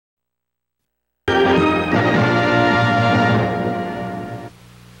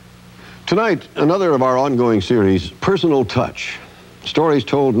Tonight, another of our ongoing series, Personal Touch. Stories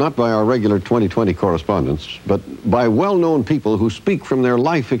told not by our regular 20/20 correspondents, but by well-known people who speak from their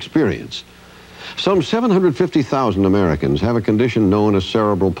life experience. Some 750,000 Americans have a condition known as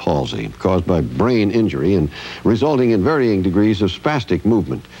cerebral palsy, caused by brain injury and resulting in varying degrees of spastic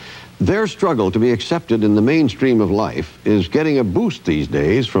movement. Their struggle to be accepted in the mainstream of life is getting a boost these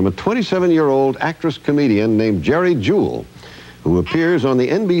days from a 27-year-old actress-comedian named Geri Jewell, who appears on the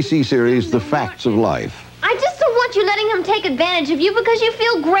NBC series The Facts of Life. I just don't want you letting him take advantage of you because you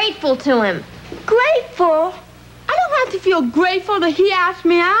feel grateful to him. Grateful? I don't have to feel grateful that he asked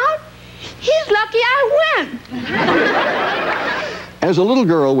me out. He's lucky I went. As a little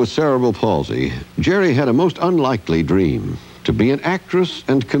girl with cerebral palsy, Geri had a most unlikely dream: to be an actress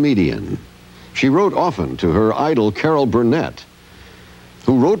and comedian. She wrote often to her idol Carol Burnett,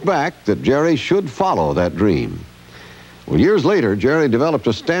 who wrote back that Geri should follow that dream. Well, years later, Geri developed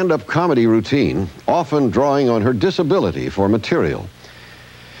a stand-up comedy routine, often drawing on her disability for material.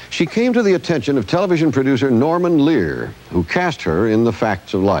 She came to the attention of television producer Norman Lear, who cast her in The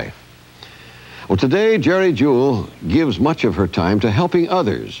Facts of Life. Well, today, Geri Jewell gives much of her time to helping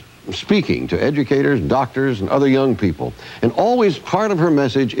others, speaking to educators, doctors, and other young people. And always part of her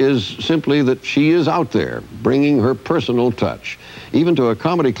message is simply that she is out there, bringing her personal touch, even to a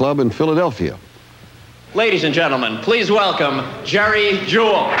comedy club in Philadelphia. Ladies and gentlemen, please welcome Geri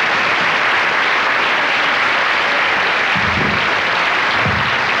Jewell.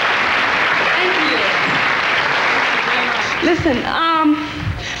 Thank you. Listen, I'm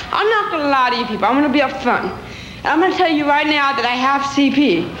not going to lie to you people. I'm going to be upfront. I'm going to tell you right now that I have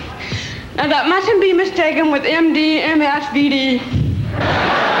CP. Now, that mustn't be mistaken with MD, MS, VD.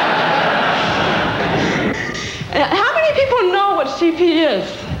 How many people know what CP is?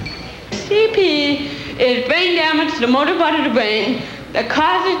 CP is brain damage to the motor part of the brain that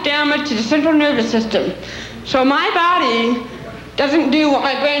causes damage to the central nervous system. So my body doesn't do what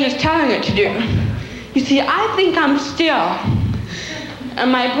my brain is telling it to do. You see, I think I'm still. And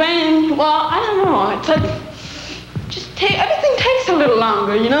my brain, well, I don't know. It's like, everything takes a little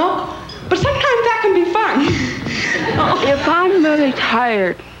longer, you know? But sometimes that can be fun. If I'm really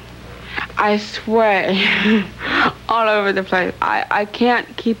tired, I sway all over the place. I can't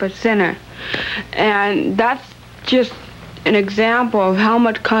keep a center. And that's just an example of how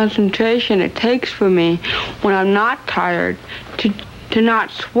much concentration it takes for me when I'm not tired to not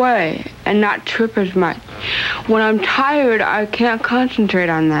sway and not trip as much. When I'm tired, I can't concentrate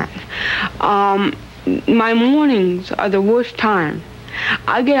on that. My mornings are the worst time.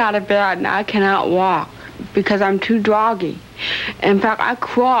 I get out of bed and I cannot walk because I'm too droggy. In fact, I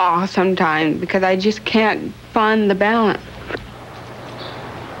crawl sometimes because I just can't find the balance.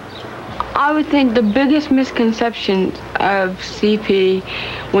 I would think the biggest misconception of CP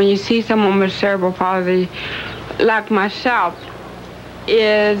when you see someone with cerebral palsy like myself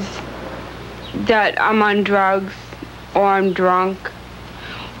is that I'm on drugs, or I'm drunk,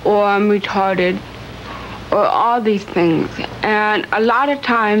 or I'm retarded, or all these things. And a lot of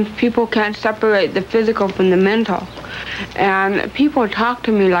times people can't separate the physical from the mental. And people talk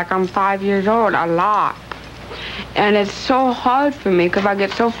to me like I'm 5 years old a lot. And it's so hard for me because I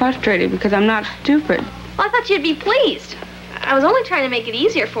get so frustrated because I'm not stupid. Well, I thought you'd be pleased. I was only trying to make it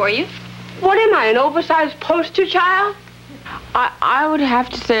easier for you. What am I, an oversized poster child? I would have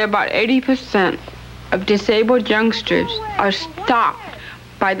to say about 80% of disabled youngsters are stopped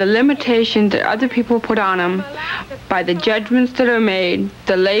by the limitations that other people put on them, by the judgments that are made,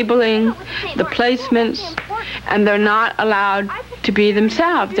 the labeling, the placements, and they're not allowed to be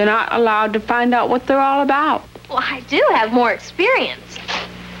themselves. They're not allowed to find out what they're all about. Well, I do have more experience.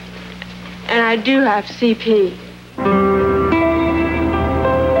 And I do have CP.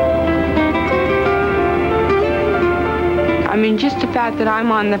 I mean, just the fact that I'm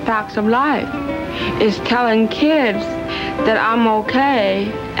on The Facts of Life is telling kids that I'm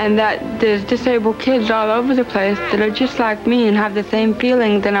okay and that there's disabled kids all over the place that are just like me and have the same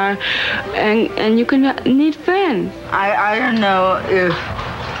feelings and you can need friends. I don't know if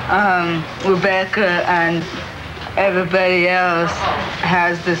Rebecca and everybody else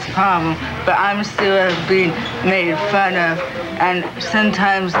has this problem, but I'm still being made fun of, and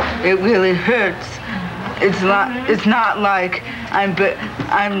sometimes it really hurts. It's not like I'm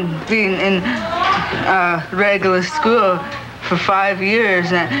being in regular school for 5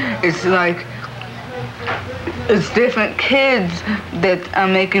 years, and it's like it's different kids that are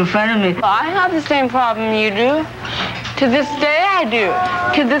making fun of me. I have the same problem you do. To this day, I do.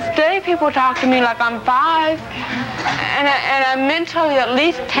 To this day, people talk to me like I'm 5, and I'm mentally at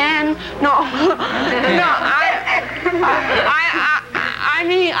least 10. No, no, I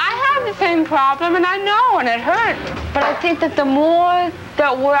mean, I have the same problem, and I know, and it hurts. But I think that the more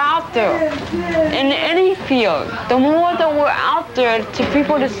that we're out there in any field, the more that we're out there to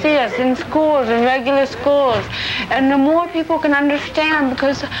people to see us in schools, in regular schools, and the more people can understand,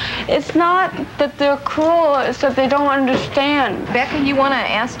 because it's not that they're cruel, it's that they don't understand. Becca, you want to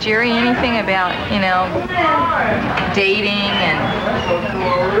ask Geri anything about, dating and...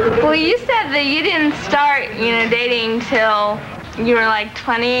 Well, you said that you didn't start, dating till you were like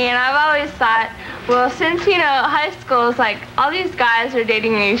 20, and I've always thought, well, since, high school is like, all these guys are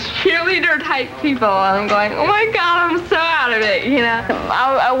dating these cheerleader-type people, and I'm going, oh my God, I'm so out of it,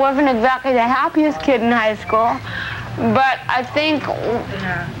 I wasn't exactly the happiest kid in high school, but I think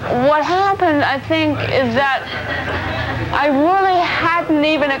what happened, is that I really hadn't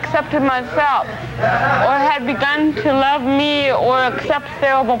even accepted myself, or had begun to love me or accept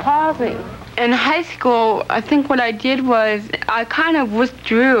cerebral palsy. In high school, I think what I did was I kind of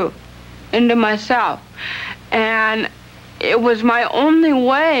withdrew into myself, and it was my only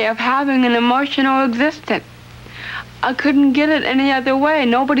way of having an emotional existence. I couldn't get it any other way.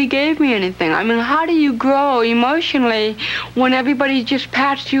 Nobody gave me anything. I mean, how do you grow emotionally when everybody just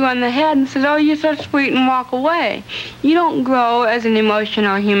pats you on the head and says, oh, you're so sweet, and walk away? You don't grow as an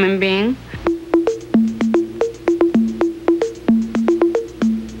emotional human being.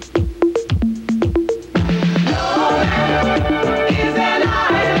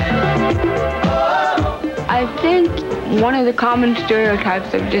 I think one of the common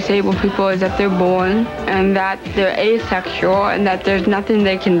stereotypes of disabled people is that they're born and that they're asexual and that there's nothing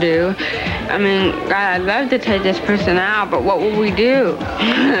they can do. I mean, God, I'd love to take this person out, but what will we do?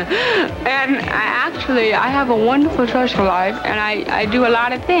 And I have a wonderful social life, and I do a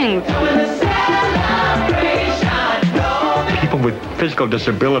lot of things. People with physical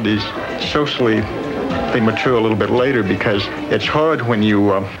disabilities socially, they mature a little bit later, because it's hard when you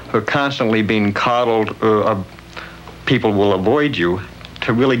are constantly being coddled, or people will avoid you,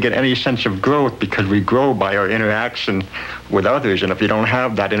 to really get any sense of growth, because we grow by our interaction with others, and if you don't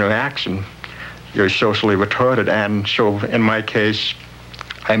have that interaction, you're socially retarded. And so in my case,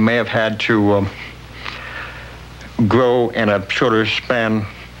 I may have had to grow in a shorter span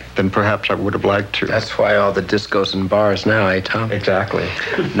than perhaps I would have liked to. That's why all the discos and bars now, eh, Tom? Exactly.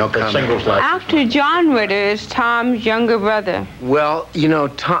 No comment. Actor John Ritter is Tom's younger brother. Well,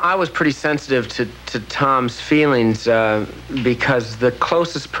 Tom, I was pretty sensitive to Tom's feelings because the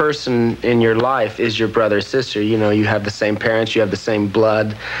closest person in your life is your brother or sister. You have the same parents, you have the same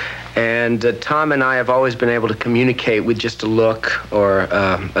blood. And Tom and I have always been able to communicate with just a look or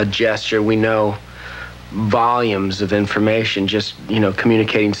a gesture. We know volumes of information, just,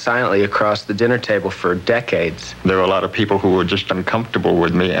 communicating silently across the dinner table for decades. There were a lot of people who were just uncomfortable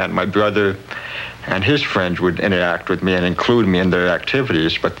with me, and my brother and his friends would interact with me and include me in their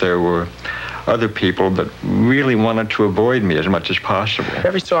activities, but there were other people that really wanted to avoid me as much as possible.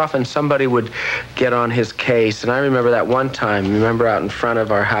 Every so often, somebody would get on his case, and I remember that one time, out in front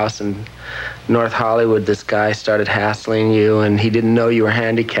of our house in North Hollywood, this guy started hassling you, and he didn't know you were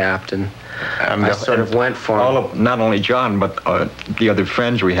handicapped, and I sort of went for him. Not only John, but the other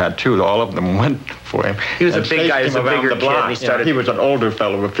friends we had, too, all of them went for him. He was a big guy, he was a bigger kid, and he started... he was an older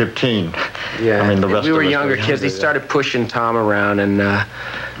fellow of 15. Yeah, I mean, the rest we were of us younger kids. He started pushing Tom around, and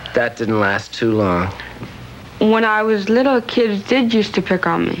that didn't last too long. When I was little, kids did used to pick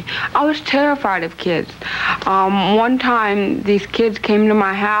on me. I was terrified of kids. One time, these kids came to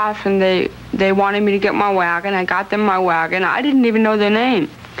my house, and they wanted me to get my wagon. I got them my wagon. I didn't even know their name.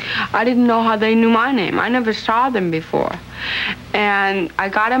 I didn't know how they knew my name. I never saw them before. And I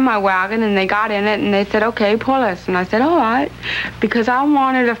got in my wagon, and they got in it, and they said, okay, pull us. And I said, all right, because I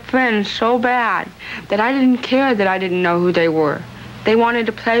wanted a friend so bad that I didn't care that I didn't know who they were. They wanted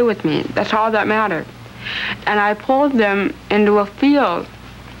to play with me. That's all that mattered. And I pulled them into a field,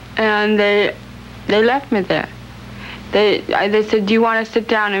 and they left me there. They said, do you want to sit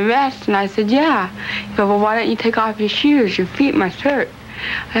down and rest? And I said, yeah. He said, well, why don't you take off your shoes? Your feet must hurt.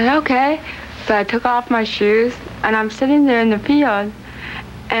 I said, okay. So I took off my shoes, and I'm sitting there in the field,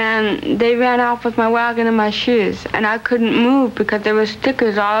 and they ran off with my wagon and my shoes, and I couldn't move because there were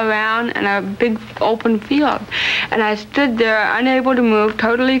stickers all around and a big open field. And I stood there unable to move,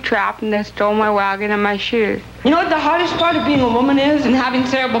 totally trapped, and they stole my wagon and my shoes. You know what the hardest part of being a woman is and having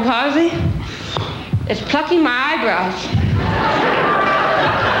cerebral palsy? It's plucking my eyebrows.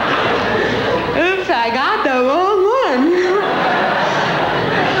 Oops, I got the wrong one.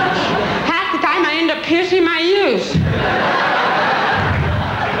 Half the time I end up piercing my ears.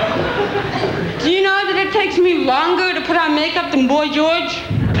 Do you know that it takes me longer to put on makeup than Boy George?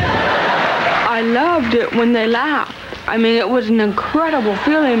 I loved it when they laughed. I mean, it was an incredible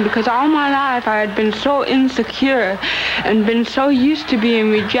feeling because all my life I had been so insecure and been so used to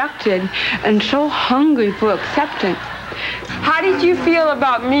being rejected and so hungry for acceptance. How did you feel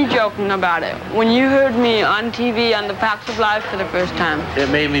about me joking about it when you heard me on TV on The Facts of Life for the first time? It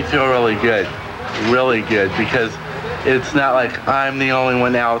made me feel really good, because it's not like I'm the only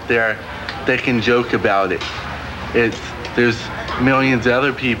one out there that can joke about it. There's millions of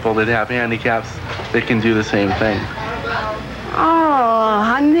other people that have handicaps that can do the same thing. Oh,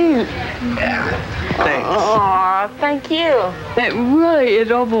 honey. Yeah, thanks. Oh, thank you. It really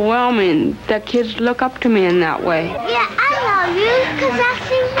is overwhelming that kids look up to me in that way. Yeah, I love you because I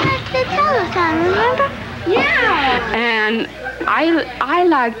sing like the telephone, remember? Yeah. And I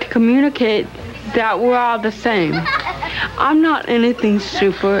like to communicate that we're all the same. I'm not anything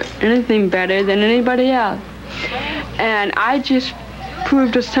super, anything better than anybody else. And I just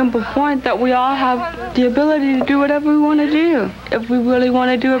proved a simple point that we all have the ability to do whatever we want to do if we really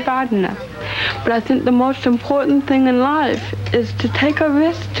want to do it bad enough. But I think the most important thing in life is to take a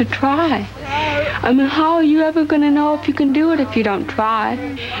risk, to try. I mean, how are you ever going to know if you can do it if you don't try?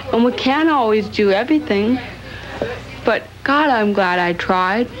 And we can't always do everything. But God, I'm glad I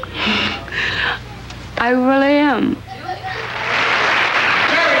tried. I really am. Geri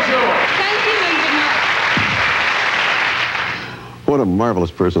Jewell. Thank you and good night. What a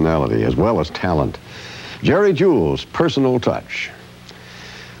marvelous personality, as well as talent. Geri Jewell's personal touch.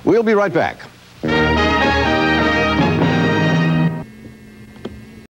 We'll be right back.